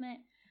health treatment.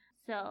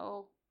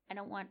 So I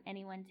don't want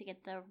anyone to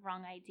get the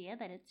wrong idea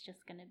that it's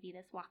just going to be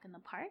this walk in the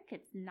park.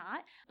 It's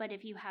not. But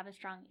if you have a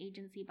strong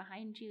agency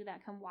behind you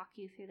that can walk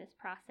you through this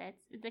process,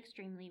 it's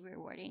extremely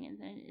rewarding, and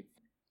it's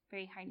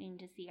very heartening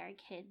to see our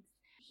kids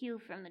heal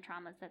from the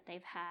traumas that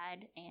they've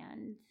had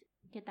and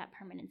get that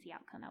permanency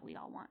outcome that we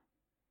all want.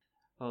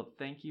 Well,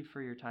 thank you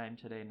for your time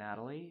today,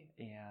 Natalie,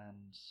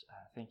 and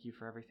thank you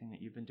for everything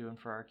that you've been doing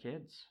for our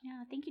kids.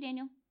 Yeah, thank you,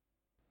 Daniel.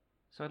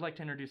 So I'd like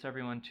to introduce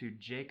everyone to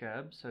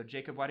Jacob. So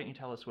Jacob, why don't you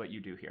tell us what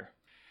you do here?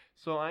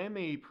 So I am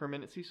a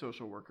permanency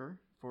social worker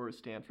for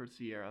Stanford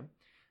Sierra,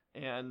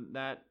 and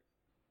that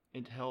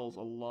entails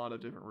a lot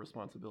of different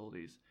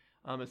responsibilities.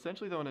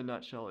 Essentially, though, in a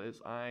nutshell,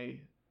 is I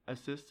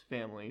assist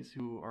families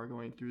who are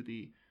going through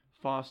the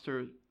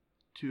foster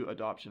to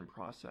adoption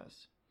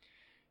process.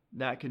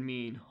 That can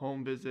mean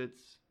home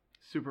visits,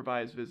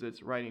 supervised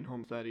visits, writing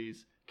home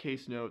studies,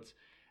 case notes.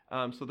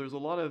 So there's a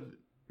lot of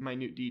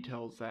minute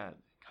details that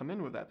come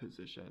in with that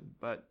position,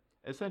 but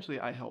essentially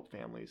I help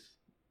families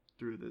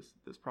through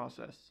this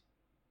process.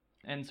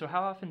 And so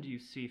how often do you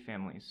see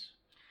families?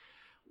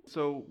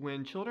 So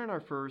when children are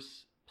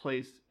first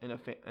placed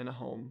in a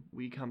home,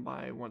 we come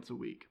by once a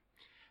week.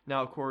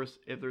 Now, of course,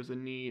 if there's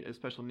a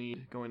special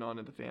need going on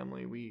in the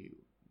family, we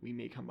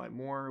may come by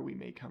more, we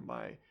may come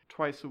by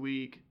twice a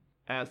week.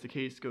 As the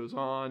case goes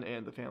on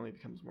and the family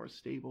becomes more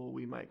stable,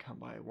 we might come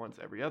by once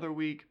every other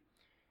week.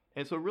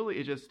 And so really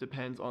it just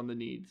depends on the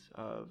needs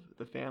of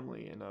the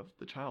family and of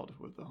the child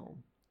with the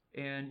home.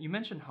 And you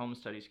mentioned home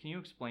studies. Can you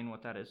explain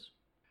what that is?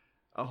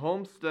 A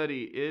home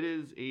study, it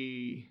is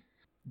a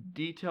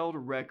detailed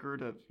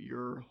record of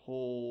your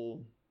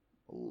whole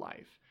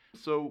life.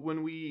 So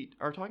when we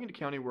are talking to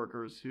county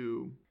workers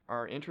who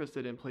are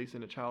interested in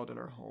placing a child in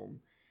our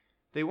home,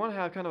 they want to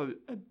have kind of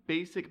a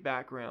basic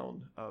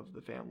background of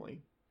the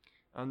family.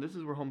 This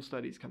is where home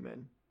studies come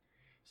in.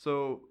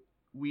 So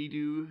we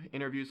do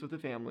interviews with the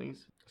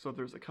families. So if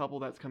there's a couple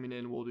that's coming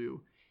in, we'll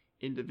do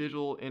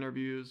individual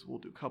interviews, we'll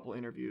do couple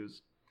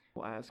interviews.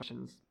 We'll ask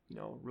questions,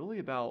 really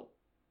about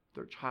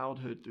their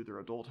childhood through their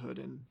adulthood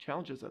and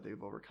challenges that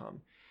they've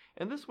overcome.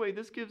 And this way,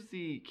 this gives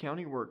the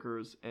county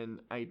workers an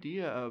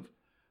idea of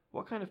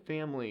what kind of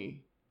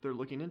family they're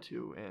looking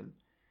into and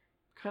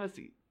kind of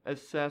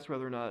assess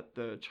whether or not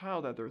the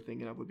child that they're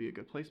thinking of would be a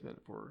good placement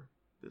for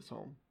this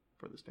home,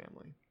 for this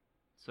family.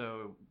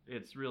 So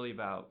it's really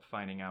about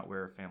finding out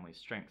where family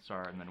strengths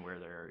are and then where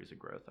their areas of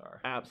growth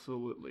are.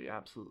 Absolutely,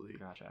 absolutely.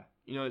 Gotcha.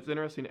 It's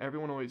interesting.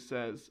 Everyone always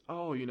says,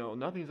 oh,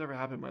 nothing's ever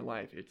happened in my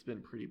life. It's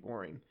been pretty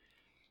boring.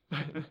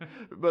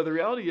 But the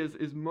reality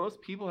is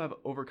most people have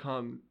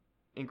overcome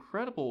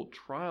incredible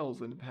trials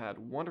and have had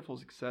wonderful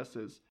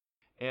successes.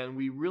 And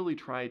we really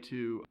try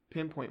to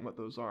pinpoint what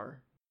those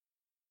are.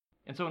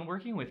 And so in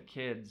working with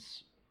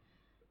kids,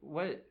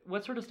 what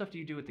sort of stuff do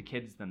you do with the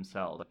kids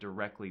themselves,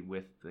 directly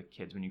with the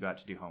kids when you go out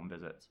to do home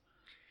visits?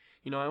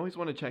 I always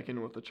want to check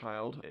in with the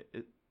child.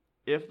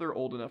 If they're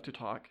old enough to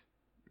talk,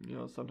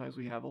 sometimes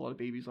we have a lot of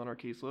babies on our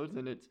caseloads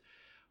and it's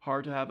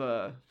hard to have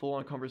a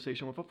full-on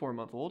conversation with a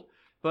 4-month-old.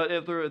 But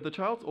if the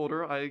child's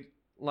older, I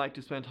like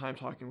to spend time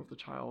talking with the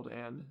child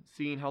and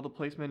seeing how the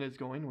placement is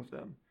going with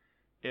them.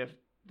 If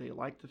they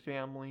like the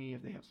family,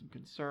 if they have some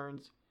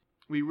concerns,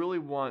 we really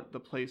want the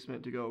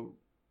placement to go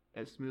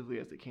as smoothly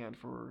as it can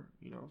for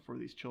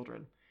these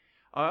children.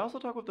 I also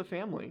talk with the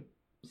family.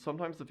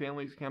 Sometimes the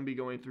families can be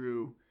going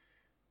through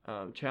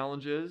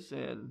challenges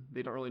and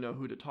they don't really know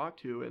who to talk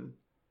to, and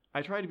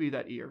I try to be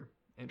that ear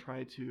and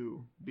try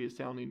to be a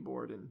sounding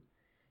board and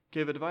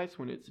give advice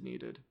when it's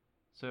needed.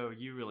 So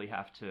you really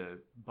have to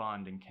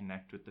bond and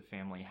connect with the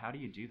family. How do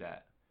you do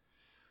that?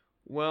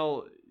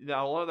 Well, a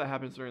lot of that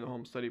happens during the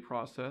home study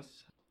process.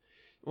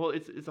 Well,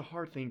 it's a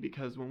hard thing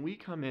because when we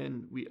come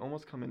in, we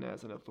almost come in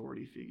as an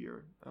authority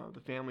figure. The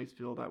families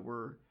feel that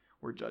we're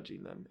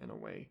judging them in a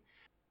way.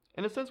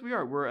 In a sense, we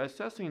are. We're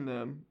assessing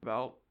them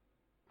about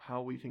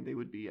how we think they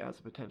would be as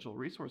a potential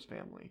resource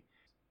family.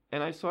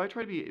 And so I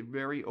try to be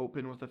very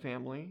open with the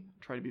family,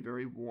 try to be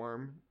very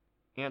warm,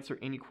 answer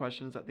any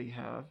questions that they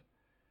have,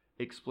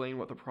 explain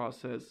what the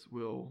process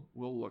will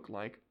look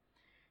like.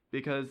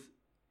 Because,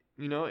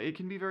 it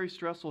can be very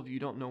stressful if you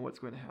don't know what's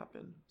going to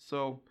happen.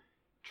 So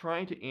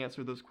trying to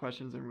answer those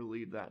questions and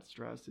relieve that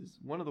stress is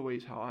one of the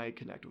ways how I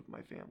connect with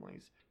my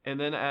families. And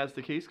then as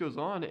the case goes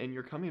on and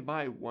you're coming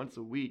by once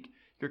a week,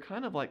 you're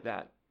kind of like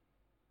that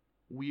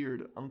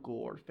weird uncle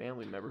or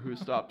family member who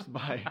stops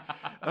by.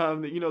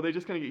 They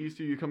just kind of get used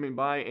to you coming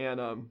by.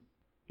 And,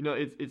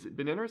 it's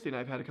been interesting.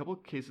 I've had a couple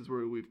of cases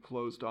where we've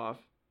closed off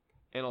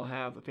and I'll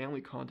have the family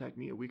contact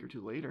me a week or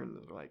two later and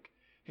they're like,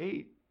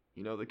 hey,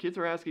 the kids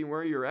are asking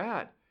where you're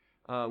at.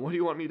 What do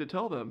you want me to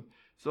tell them?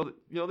 So,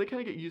 they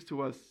kind of get used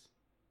to us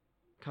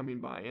coming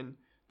by, and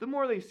the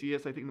more they see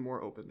us, I think the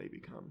more open they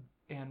become.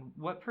 And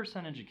what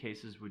percentage of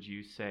cases would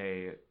you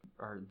say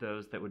are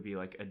those that would be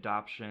like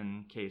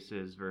adoption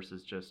cases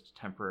versus just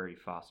temporary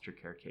foster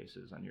care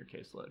cases on your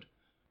caseload?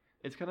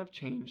 It's kind of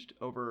changed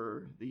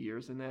over the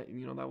years, and that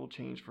that will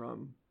change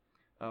from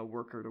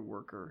worker to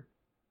worker.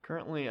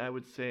 Currently, I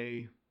would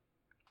say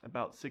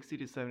about 60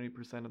 to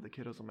 70% of the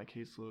kiddos on my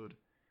caseload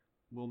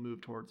will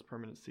move towards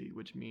permanency,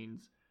 which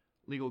means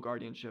legal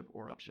guardianship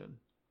or adoption.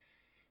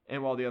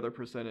 And while the other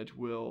percentage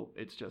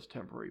it's just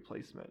temporary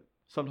placement.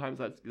 Sometimes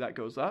that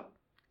goes up,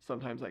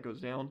 sometimes that goes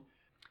down.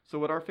 So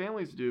what our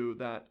families do,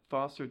 that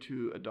foster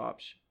to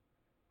adoption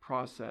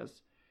process,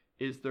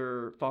 is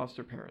they're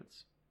foster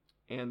parents.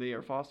 And they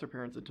are foster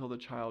parents until the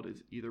child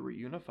is either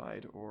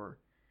reunified or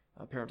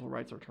parental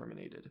rights are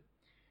terminated.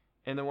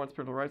 And then once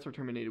parental rights are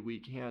terminated, we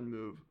can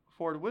move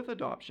forward with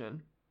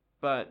adoption.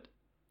 But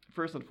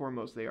first and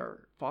foremost, they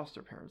are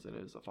foster parents and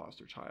it is a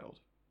foster child.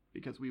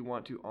 Because we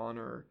want to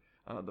honor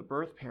the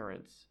birth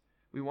parents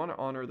we want to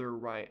honor their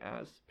right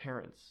as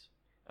parents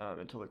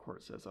until the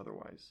court says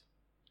otherwise.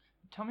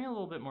 Tell me a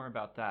little bit more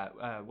about that.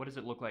 What does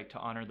it look like to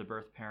honor the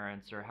birth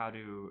parents, or how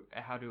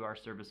do our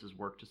services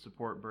work to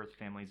support birth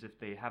families if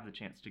they have the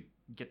chance to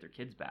get their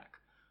kids back?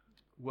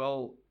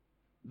 Well,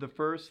 the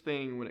first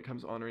thing when it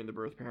comes to honoring the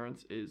birth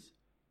parents is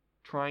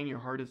trying your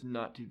hardest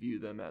not to view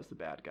them as the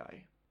bad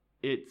guy.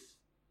 It's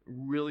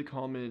really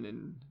common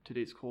in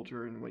today's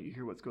culture and what you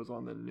hear what goes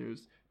on in the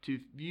news to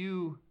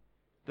view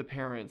the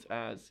parents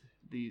as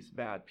these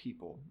bad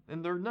people.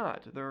 And they're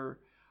not. They're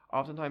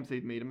oftentimes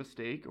they've made a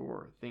mistake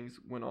or things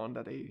went on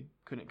that they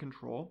couldn't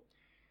control.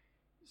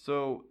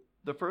 So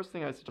the first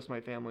thing I suggest to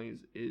my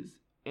families is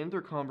in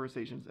their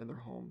conversations in their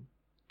home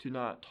to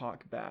not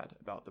talk bad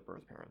about the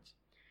birth parents.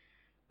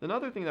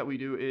 Another thing that we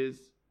do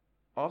is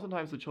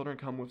oftentimes the children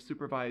come with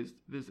supervised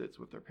visits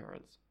with their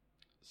parents.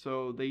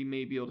 So they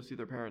may be able to see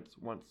their parents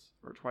once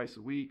or twice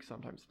a week,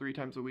 sometimes 3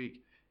 times a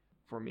week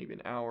for maybe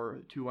an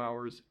hour, 2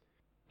 hours.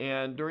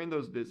 And during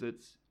those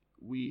visits,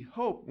 we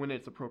hope when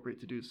it's appropriate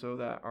to do so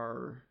that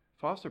our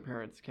foster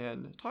parents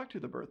can talk to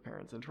the birth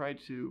parents and try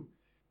to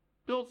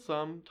build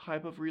some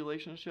type of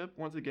relationship.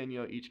 Once again,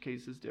 each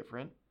case is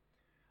different.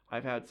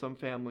 I've had some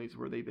families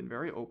where they've been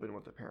very open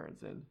with the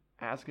parents and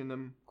asking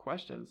them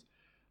questions.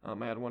 I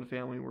had one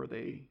family where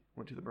they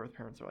went to the birth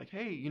parents. They're like,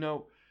 hey,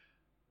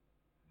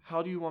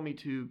 how do you want me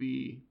to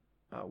be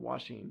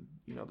washing,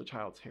 the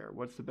child's hair?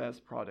 What's the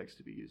best products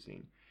to be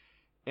using?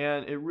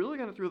 And it really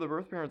kind of threw the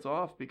birth parents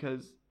off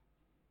because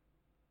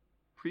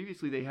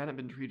previously they hadn't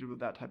been treated with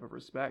that type of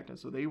respect. And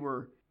so they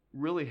were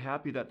really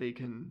happy that they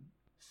can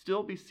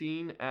still be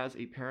seen as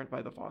a parent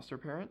by the foster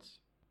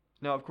parents.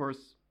 Now, of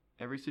course,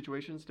 every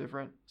situation is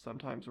different.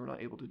 Sometimes we're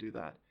not able to do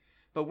that.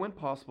 But when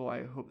possible,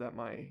 I hope that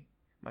my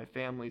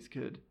families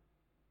could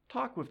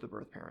talk with the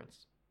birth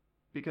parents.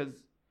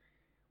 Because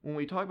when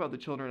we talk about the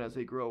children as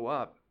they grow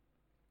up,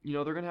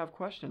 they're going to have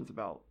questions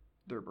about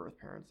their birth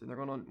parents, and they're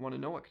going to want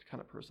to know what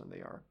kind of person they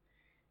are.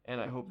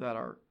 And I hope that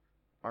our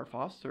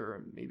foster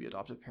and maybe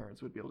adoptive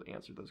parents would be able to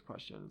answer those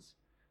questions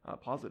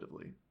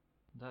positively.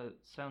 That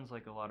sounds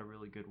like a lot of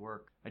really good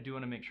work. I do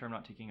want to make sure I'm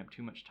not taking up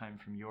too much time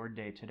from your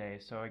day today.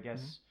 So I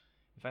guess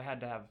if I had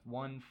to have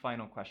one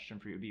final question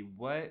for you, it would be,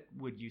 what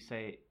would you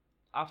say,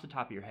 off the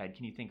top of your head,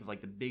 can you think of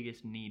like the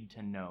biggest need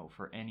to know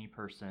for any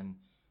person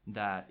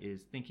that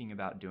is thinking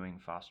about doing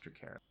foster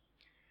care?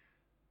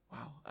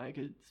 Wow, I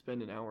could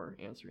spend an hour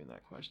answering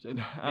that question.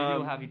 Maybe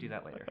we'll have you do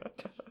that later.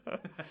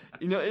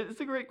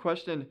 It's a great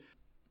question.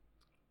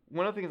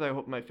 One of the things I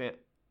hope if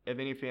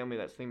any family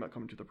that's thinking about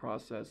coming to the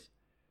process,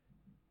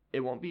 it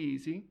won't be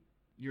easy.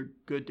 Your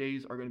good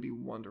days are going to be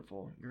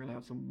wonderful. You're going to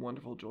have some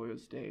wonderful,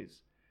 joyous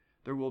days.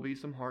 There will be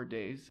some hard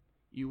days.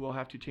 You will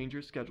have to change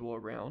your schedule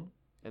around,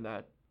 and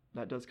that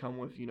does come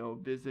with,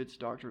 visits,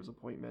 doctor's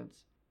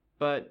appointments.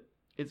 But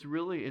it's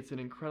an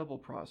incredible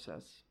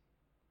process.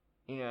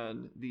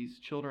 And these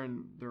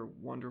children, they're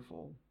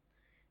wonderful.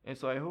 And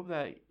so I hope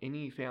that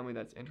any family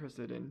that's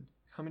interested in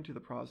coming to the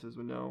process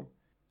would know,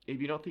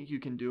 if you don't think you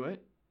can do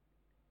it,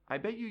 I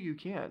bet you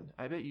can.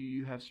 I bet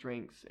you have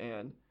strengths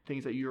and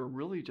things that you're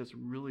really just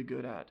really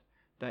good at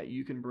that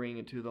you can bring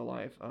into the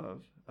life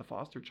of a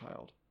foster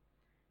child.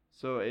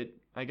 So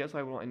I guess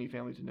I want any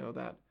family to know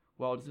that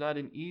while it's not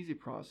an easy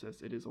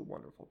process, it is a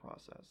wonderful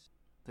process.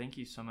 Thank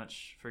you so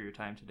much for your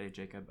time today,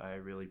 Jacob. I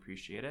really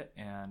appreciate it,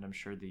 and I'm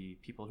sure the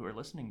people who are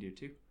listening do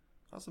too.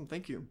 Awesome.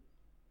 Thank you.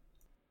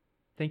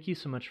 Thank you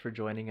so much for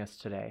joining us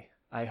today.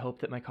 I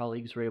hope that my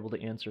colleagues were able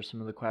to answer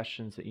some of the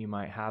questions that you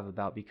might have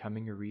about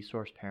becoming a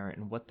resource parent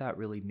and what that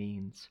really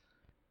means.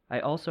 I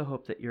also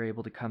hope that you're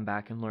able to come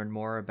back and learn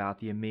more about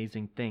the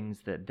amazing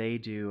things that they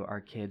do, our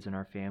kids and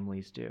our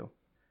families do.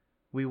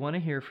 We want to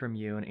hear from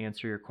you and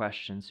answer your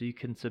questions, so you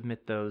can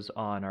submit those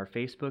on our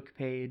Facebook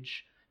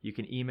page. You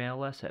can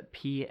email us at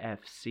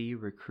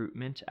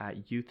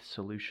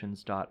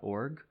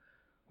pfcrecruitment@youthsolutions.org,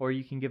 or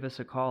you can give us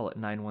a call at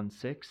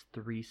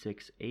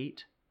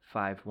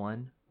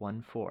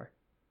 916-368-5114.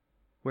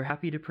 We're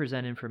happy to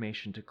present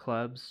information to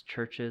clubs,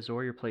 churches,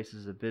 or your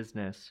places of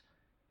business,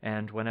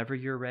 and whenever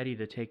you're ready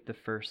to take the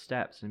first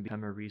steps and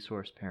become a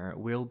resource parent,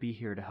 we'll be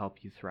here to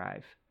help you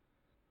thrive.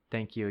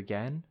 Thank you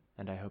again,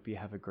 and I hope you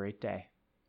have a great day.